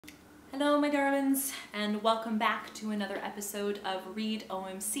Hello my darlings, and welcome back to another episode of Read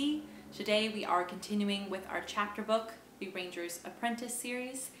OMC. Today we are continuing with our chapter book, The Ranger's Apprentice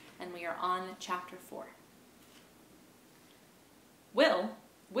series, and we are on chapter 4. Will?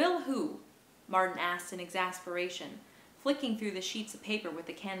 Will who? Martin asked in exasperation, flicking through the sheets of paper with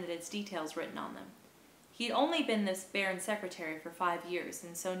the candidates' details written on them. He'd only been this Baron's secretary for 5 years,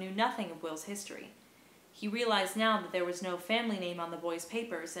 and so knew nothing of Will's history. He realized now that there was no family name on the boy's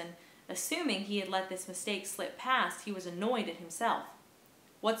papers, and assuming he had let this mistake slip past, he was annoyed at himself.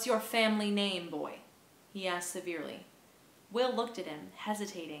 "What's your family name, boy?" he asked severely. Will looked at him,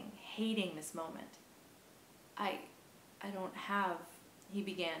 hesitating, hating this moment. I don't have," he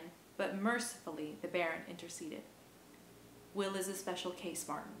began, but mercifully the Baron interceded. "Will is a special case,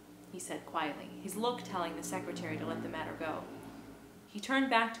 Martin," he said quietly, his look telling the secretary to let the matter go. He turned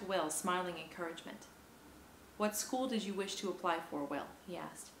back to Will, smiling encouragement. "What school did you wish to apply for, Will?" he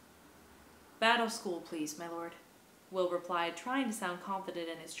asked. "Battle school, please, my lord," Will replied, trying to sound confident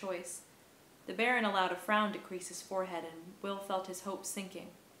in his choice. The Baron allowed a frown to crease his forehead, and Will felt his hopes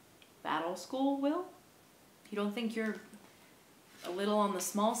sinking. "Battle school, Will? You don't think you're a little on the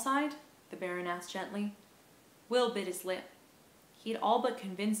small side?" the Baron asked gently. Will bit his lip. He had all but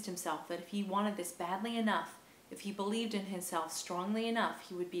convinced himself that if he wanted this badly enough, if he believed in himself strongly enough,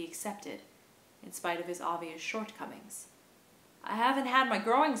 he would be accepted, in spite of his obvious shortcomings. "I haven't had my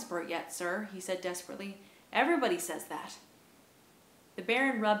growing spurt yet, sir," he said desperately. "Everybody says that." The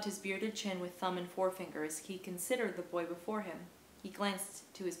Baron rubbed his bearded chin with thumb and forefinger as he considered the boy before him. He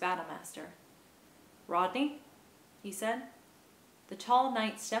glanced to his battlemaster. "Rodney?" he said. The tall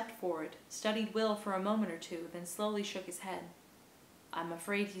knight stepped forward, studied Will for a moment or two, then slowly shook his head. "I'm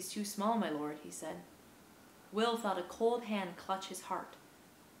afraid he's too small, my lord," he said. Will felt a cold hand clutch his heart.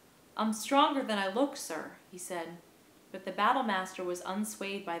 "I'm stronger than I look, sir," he said. But the battlemaster was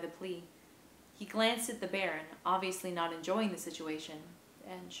unswayed by the plea. He glanced at the Baron, obviously not enjoying the situation,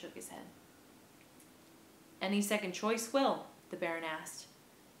 and shook his head. "Any second choice, Will?" the Baron asked.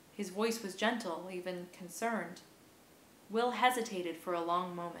 His voice was gentle, even concerned. Will hesitated for a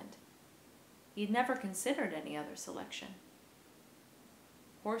long moment. He had never considered any other selection.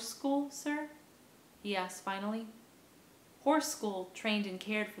 "Horse school, sir?" he asked finally. Horse school trained and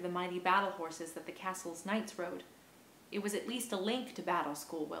cared for the mighty battle horses that the castle's knights rode. It was at least a link to battle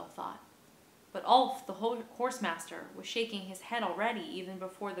school, Will thought. But Ulf, the horsemaster, was shaking his head already even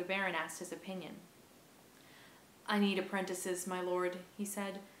before the Baron asked his opinion. "I need apprentices, my lord," he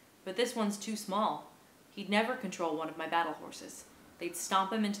said, "but this one's too small. He'd never control one of my battle horses. They'd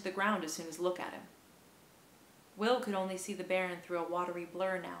stomp him into the ground as soon as look at him." Will could only see the Baron through a watery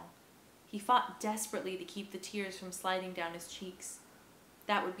blur now. He fought desperately to keep the tears from sliding down his cheeks.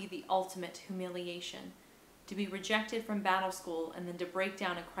 That would be the ultimate humiliation. To be rejected from battle school and then to break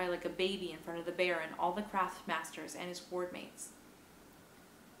down and cry like a baby in front of the Baron, all the craftmasters, and his wardmates.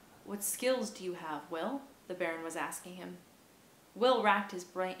 "What skills do you have, Will?" the Baron was asking him. Will racked his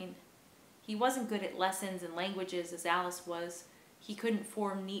brain. He wasn't good at lessons and languages as Alice was. He couldn't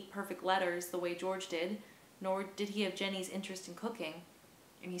form neat, perfect letters the way George did, nor did he have Jenny's interest in cooking.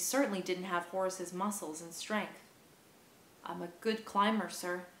 And he certainly didn't have Horace's muscles and strength. "I'm a good climber,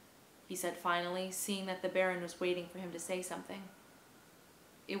 sir," he said finally, seeing that the Baron was waiting for him to say something.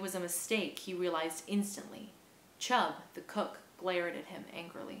 It was a mistake, he realized instantly. Chubb, the cook, glared at him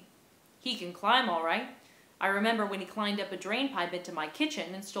angrily. "He can climb all right. I remember when he climbed up a drain pipe into my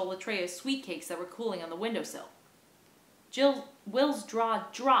kitchen and stole a tray of sweet cakes that were cooling on the windowsill." Will's jaw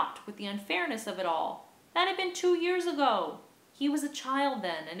dropped with the unfairness of it all. That had been 2 years ago. He was a child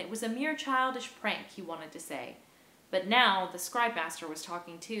then, and it was a mere childish prank, he wanted to say. But now the scribe-master was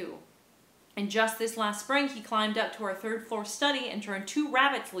talking too. "And just this last spring he climbed up to our third-floor study and turned 2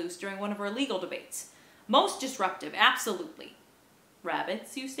 rabbits loose during one of our legal debates. Most disruptive, absolutely."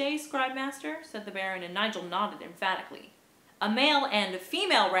 "Rabbits, you say, scribe-master?" said the Baron, and Nigel nodded emphatically. "A male and a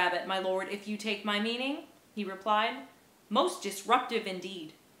female rabbit, my lord, if you take my meaning," he replied. "Most disruptive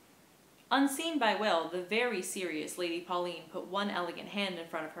indeed." Unseen by Will, the very serious Lady Pauline put one elegant hand in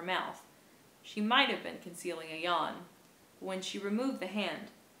front of her mouth. She might have been concealing a yawn. When she removed the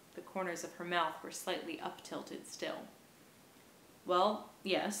hand, the corners of her mouth were slightly up-tilted still. "Well,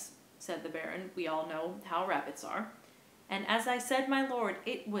 yes," said the Baron, "we all know how rabbits are. And as I said, my lord,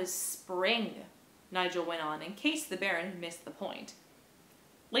 it was spring," Nigel went on, in case the Baron had missed the point.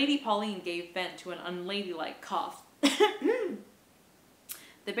 Lady Pauline gave vent to an unladylike cough.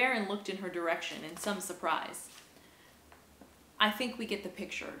 The Baron looked in her direction in some surprise. "I think we get the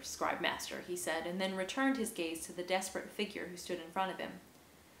picture, scribe-master," he said, and then returned his gaze to the desperate figure who stood in front of him.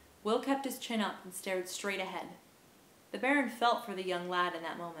 Will kept his chin up and stared straight ahead. The Baron felt for the young lad in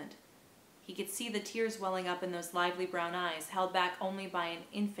that moment. He could see the tears welling up in those lively brown eyes, held back only by an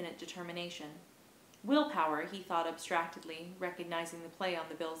infinite determination. Willpower, he thought abstractedly, recognizing the play on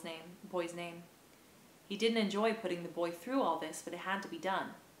the boy's name. He didn't enjoy putting the boy through all this, but it had to be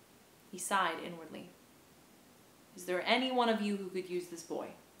done. He sighed inwardly. "Is there any one of you who could use this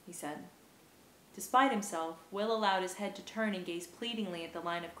boy?" he said. Despite himself, Will allowed his head to turn and gaze pleadingly at the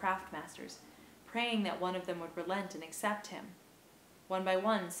line of craftmasters, praying that one of them would relent and accept him. One by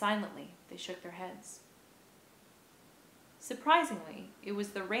one, silently, they shook their heads. Surprisingly, it was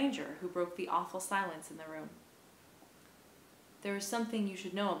the ranger who broke the awful silence in the room. "There is something you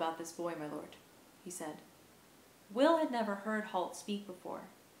should know about this boy, my lord," he said. Will had never heard Halt speak before.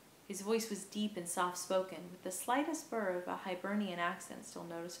 His voice was deep and soft-spoken, with the slightest burr of a Hibernian accent still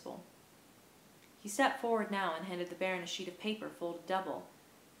noticeable. He stepped forward now and handed the Baron a sheet of paper folded double.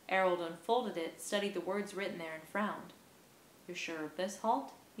 Errol unfolded it, studied the words written there, and frowned. "You're sure of this,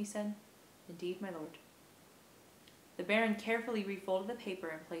 Halt?" he said. "Indeed, my lord." The Baron carefully refolded the paper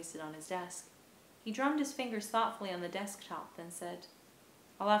and placed it on his desk. He drummed his fingers thoughtfully on the desktop, then said,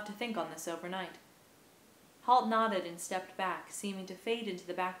 "I'll have to think on this overnight." Halt nodded and stepped back, seeming to fade into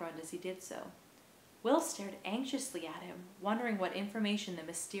the background as he did so. Will stared anxiously at him, wondering what information the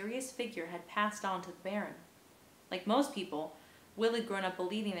mysterious figure had passed on to the Baron. Like most people, Will had grown up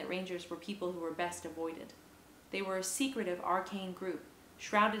believing that rangers were people who were best avoided. They were a secretive, arcane group,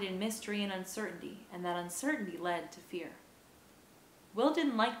 shrouded in mystery and uncertainty, and that uncertainty led to fear. Will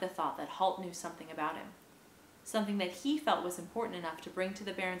didn't like the thought that Halt knew something about him, something that he felt was important enough to bring to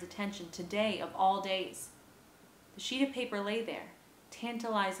the Baron's attention today of all days. The sheet of paper lay there,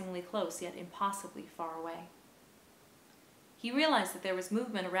 tantalizingly close yet impossibly far away. He realized that there was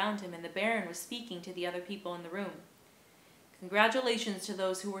movement around him and the Baron was speaking to the other people in the room. "Congratulations to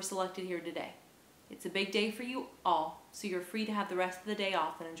those who were selected here today. It's a big day for you all, so you're free to have the rest of the day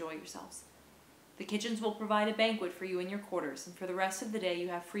off and enjoy yourselves. The kitchens will provide a banquet for you in your quarters, and for the rest of the day you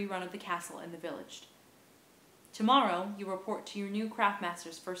have free run of the castle and the village. Tomorrow you report to your new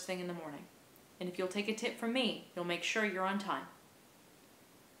craftmasters first thing in the morning, and if you'll take a tip from me, you'll make sure you're on time."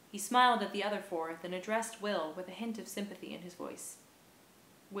 He smiled at the other four, then addressed Will with a hint of sympathy in his voice.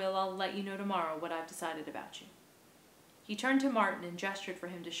 "Will, I'll let you know tomorrow what I've decided about you." He turned to Martin and gestured for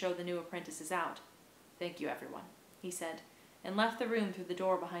him to show the new apprentices out. "Thank you, everyone," he said, and left the room through the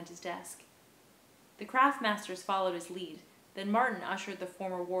door behind his desk. The craftmasters followed his lead, then Martin ushered the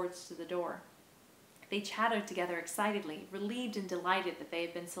former wards to the door. They chattered together excitedly, relieved and delighted that they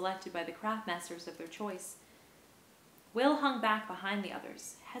had been selected by the craftmasters of their choice. Will hung back behind the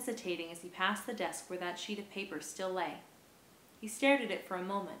others, hesitating as he passed the desk where that sheet of paper still lay. He stared at it for a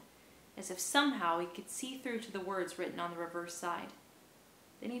moment, as if somehow he could see through to the words written on the reverse side.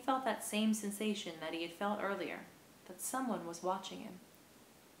 Then he felt that same sensation that he had felt earlier, that someone was watching him.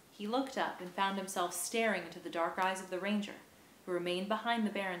 He looked up and found himself staring into the dark eyes of the ranger, who remained behind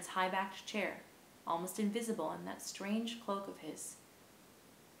the Baron's high-backed chair, almost invisible in that strange cloak of his.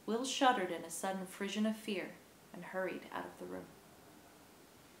 Will shuddered in a sudden frisson of fear and hurried out of the room.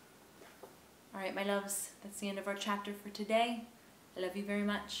 All right, my loves, that's the end of our chapter for today. I love you very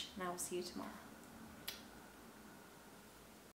much, and I will see you tomorrow.